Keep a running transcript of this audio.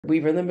We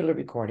were in the middle of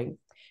recording.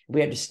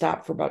 We had to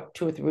stop for about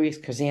 2 or 3 weeks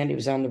because Andy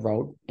was on the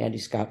road, Andy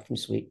Scott from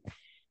Sweet.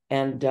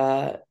 And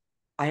I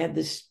had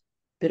this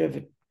bit of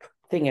a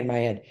thing in my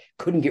head,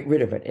 couldn't get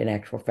rid of it in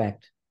actual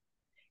fact.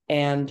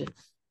 And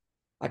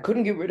I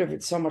couldn't get rid of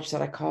it so much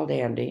that I called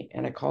Andy,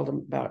 and I called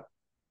him about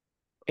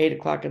 8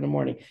 o'clock in the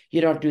morning.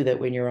 You don't do that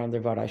when you're on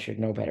the road. I should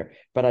know better,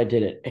 but I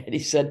did it. And he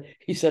said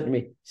to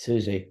me,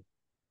 Susie,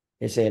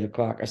 it's 8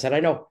 o'clock. I said, I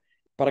know,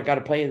 but I got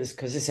to play you this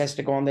because this has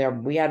to go on the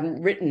album. We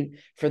hadn't written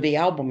for the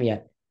album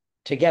yet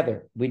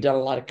together. We'd done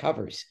a lot of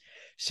covers.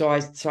 So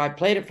I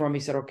played it for him.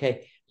 He said,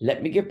 okay,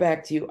 let me get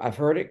back to you. I've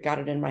heard it, got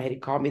it in my head. He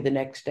called me the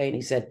next day and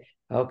he said,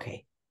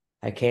 okay,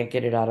 I can't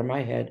get it out of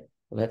my head.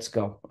 Let's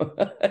go.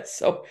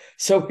 So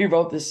we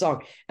wrote this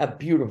song, a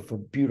beautiful,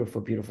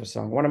 beautiful, beautiful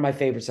song. One of my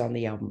favorites on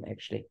the album,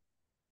 actually.